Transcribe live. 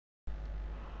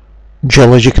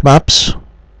Geologic maps,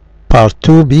 part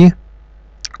 2b,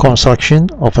 construction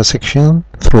of a section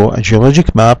through a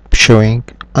geologic map showing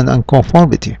an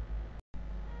unconformity.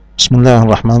 Bismillah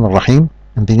ar-Rahman ar-Rahim.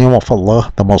 In the name of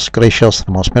Allah, the most gracious,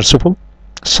 the most merciful.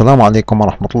 Assalamu alaikum wa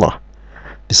rahmatullah.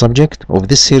 The subject of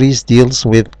this series deals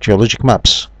with geologic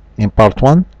maps. In part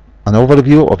 1, an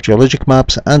overview of geologic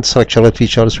maps and structural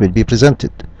features will be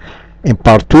presented. In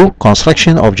part 2,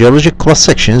 construction of geologic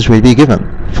cross-sections will be given.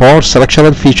 4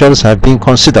 structural features have been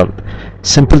considered: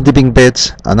 simple dipping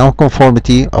beds, a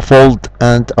nonconformity, a fold,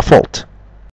 and a fault.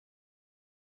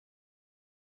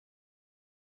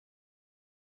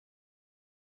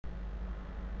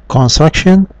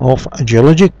 Construction of a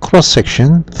geologic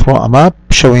cross-section through a map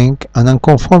showing an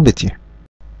unconformity.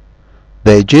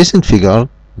 The adjacent figure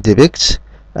depicts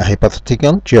a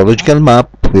hypothetical geological map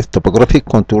with topographic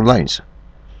contour lines.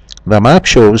 The map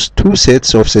shows two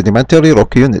sets of sedimentary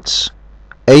rock units,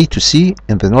 A to C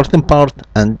in the northern part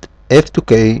and F to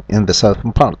K in the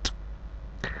southern part.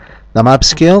 The map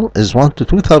scale is 1 to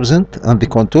 2000 and the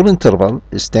contour interval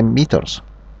is 10 meters.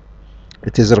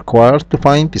 It is required to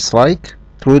find the strike,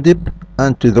 through dip,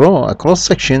 and to draw a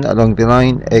cross-section along the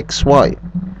line XY.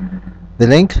 The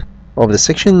length of the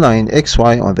section line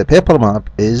XY on the paper map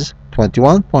is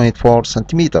 21.4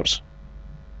 centimeters.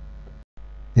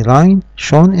 The line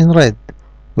shown in red,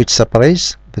 which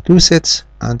separates the two sets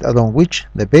and along which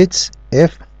the beds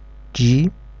F,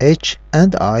 G, H,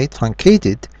 and I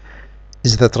truncated,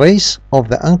 is the trace of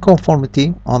the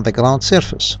unconformity on the ground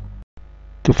surface.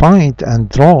 To find and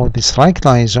draw the strike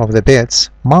lines of the beds,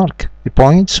 mark the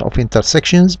points of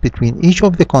intersections between each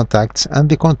of the contacts and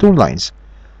the contour lines,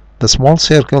 the small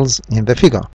circles in the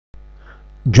figure.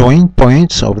 Join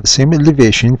points of the same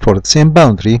elevation for the same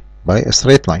boundary by a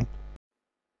straight line.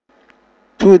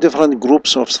 Two different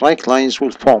groups of strike lines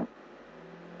will form.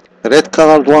 The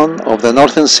red-colored one of the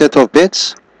northern set of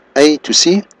beds, A to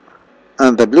C,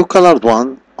 and the blue-colored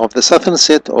one of the southern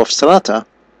set of strata,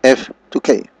 F to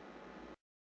K.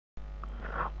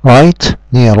 Write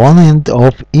near one end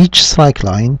of each strike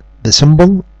line the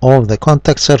symbol of the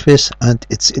contact surface and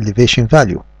its elevation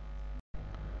value.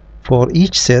 For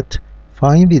each set,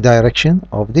 find the direction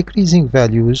of decreasing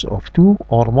values of two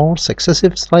or more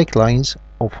successive strike lines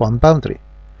of one boundary.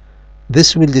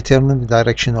 This will determine the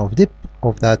direction of dip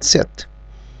of that set.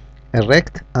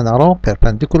 Erect an arrow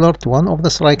perpendicular to one of the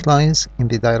strike lines in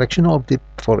the direction of dip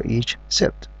for each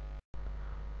set.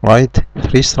 Write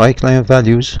 3 strike line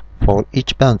values for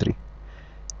each boundary.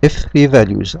 If 3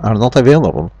 values are not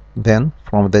available, then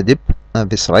from the dip and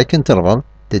the strike interval,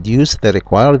 deduce the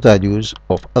required values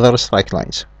of other strike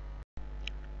lines.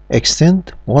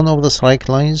 Extend one of the strike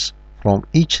lines from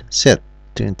each set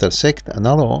to intersect an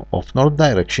arrow of north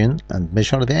direction and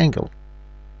measure the angle.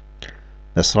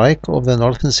 The strike of the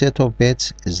northern set of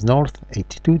beds is north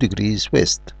 82 degrees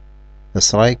west. The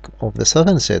strike of the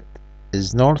southern set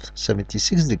is north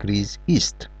 76 degrees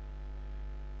east.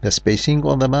 The spacing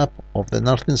on the map of the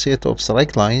northern set of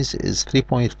strike lines is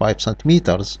 3.5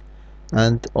 centimeters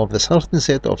and of the southern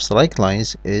set of strike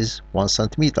lines is 1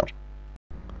 centimeter.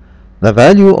 The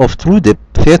value of true dip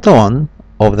θ1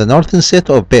 of the northern set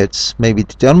of beds may be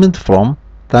determined from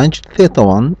tangent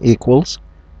θ1 equals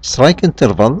strike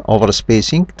interval over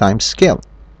spacing times scale.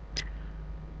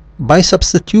 By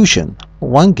substitution,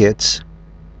 one gets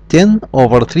 10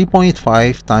 over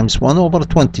 3.5 times 1 over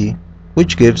 20,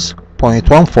 which gives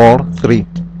 0.143.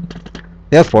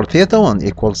 Therefore, θ1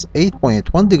 equals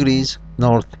 8.1 degrees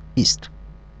northeast.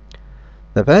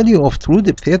 The value of true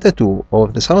dip θ2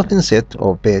 of the southern set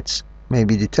of beds may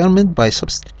be determined by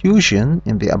substitution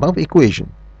in the above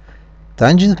equation.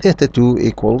 Tangent θ2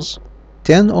 equals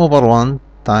 10 over 1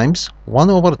 times 1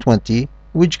 over 20,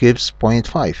 which gives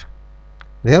 0.5.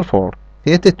 Therefore,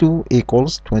 θ2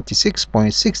 equals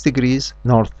 26.6 degrees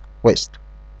northwest.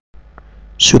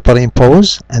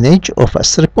 Superimpose an edge of a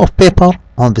strip of paper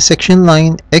on the section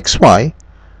line XY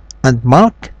and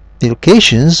mark the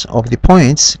locations of the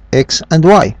points X and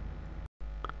Y.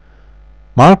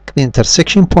 Mark the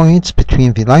intersection points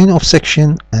between the line of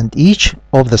section and each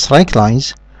of the strike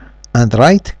lines and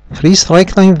write 3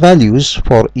 strike line values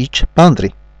for each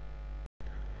boundary.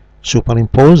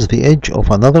 Superimpose the edge of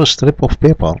another strip of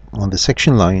paper on the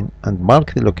section line and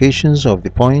mark the locations of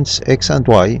the points X and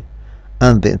Y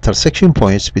and the intersection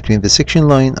points between the section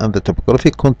line and the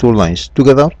topographic contour lines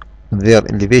together with their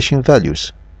elevation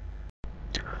values.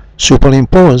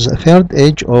 Superimpose a third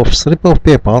edge of strip of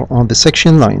paper on the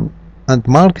section line and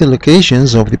mark the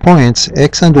locations of the points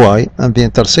X and Y and the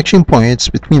intersection points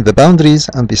between the boundaries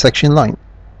and the section line.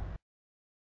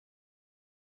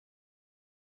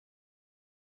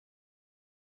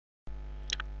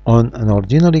 On an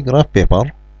ordinary graph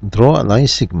paper, draw a line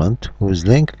segment whose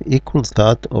length equals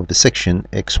that of the section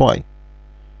XY.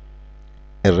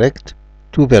 Erect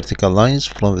two vertical lines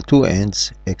from the two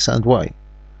ends X and Y.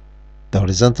 The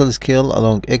horizontal scale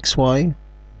along XY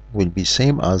will be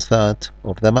same as that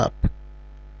of the map.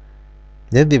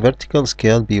 Let the vertical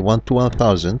scale be 1 to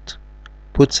 1000.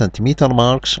 Put centimeter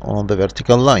marks on the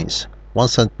vertical lines. 1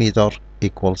 centimeter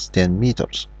equals 10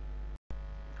 meters.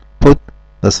 Put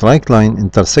the straight line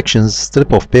intersections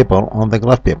strip of paper on the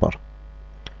graph paper.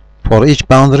 For each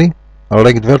boundary,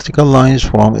 erect vertical lines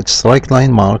from its straight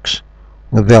line marks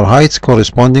with their heights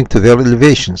corresponding to their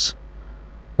elevations.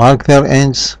 Mark their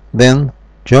ends, then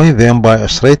join them by a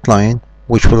straight line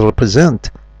which will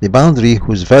represent the boundary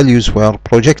whose values were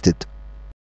projected.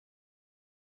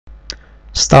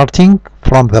 Starting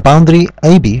from the boundary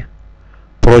AB,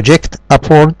 project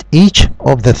upward each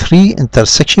of the three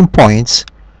intersection points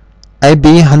AB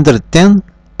 110,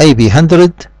 AB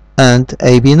 100, and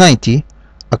AB 90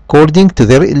 according to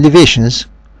their elevations.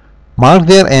 Mark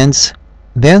their ends,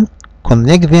 then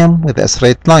connect them with a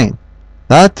straight line.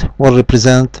 That will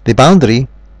represent the boundary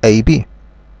AB.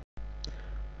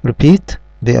 Repeat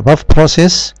the above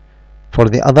process for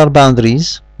the other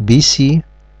boundaries BC,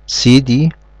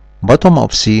 CD, bottom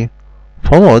of C,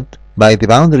 followed by the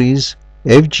boundaries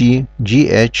FG,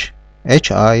 GH,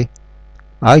 HI,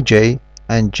 IJ,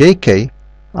 and JK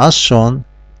as shown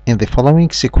in the following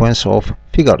sequence of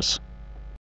figures.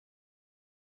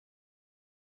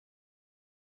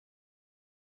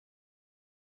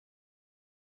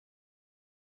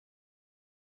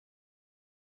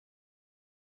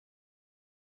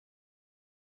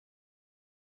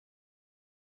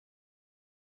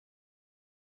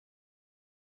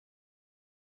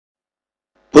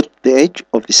 Put the edge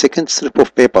of the second strip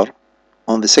of paper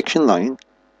on the section line,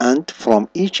 and from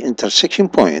each intersection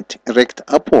point erect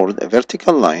upward a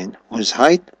vertical line whose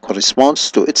height corresponds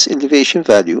to its elevation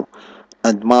value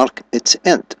and mark its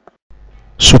end.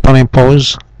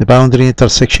 Superimpose the boundary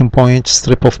intersection point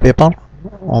strip of paper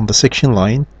on the section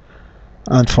line,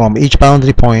 and from each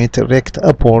boundary point erect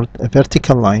upward a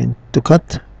vertical line to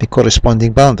cut the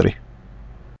corresponding boundary.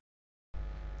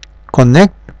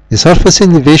 Connect the surface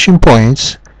elevation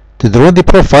points to draw the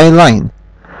profile line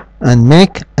and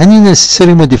make any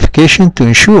necessary modification to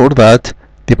ensure that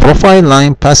the profile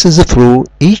line passes through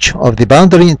each of the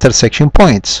boundary intersection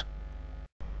points.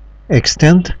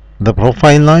 Extend the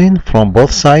profile line from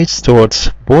both sides towards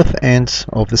both ends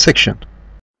of the section.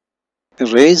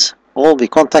 Erase all the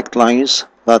contact lines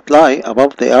that lie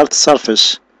above the earth's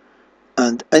surface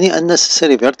and any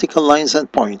unnecessary vertical lines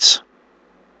and points.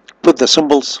 Put the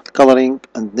symbols, coloring,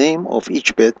 and name of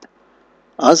each bit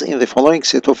as in the following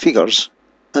set of figures,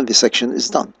 and the section is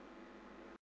done.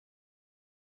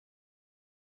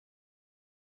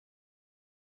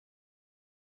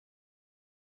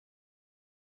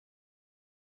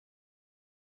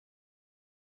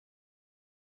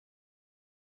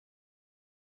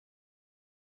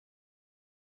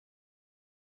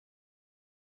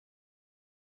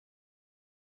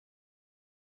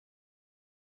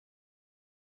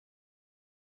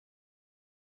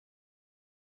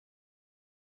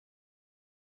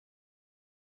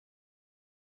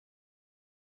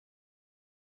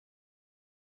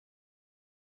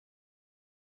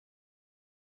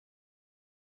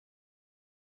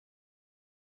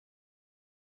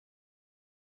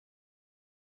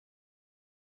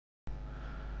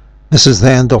 This is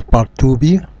the end of part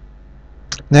 2b.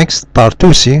 Next, part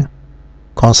 2c,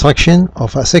 construction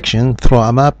of a section through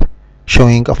a map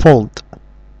showing a fold.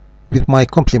 With my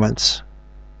compliments.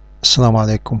 Assalamu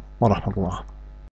alaikum wa rahmatullah.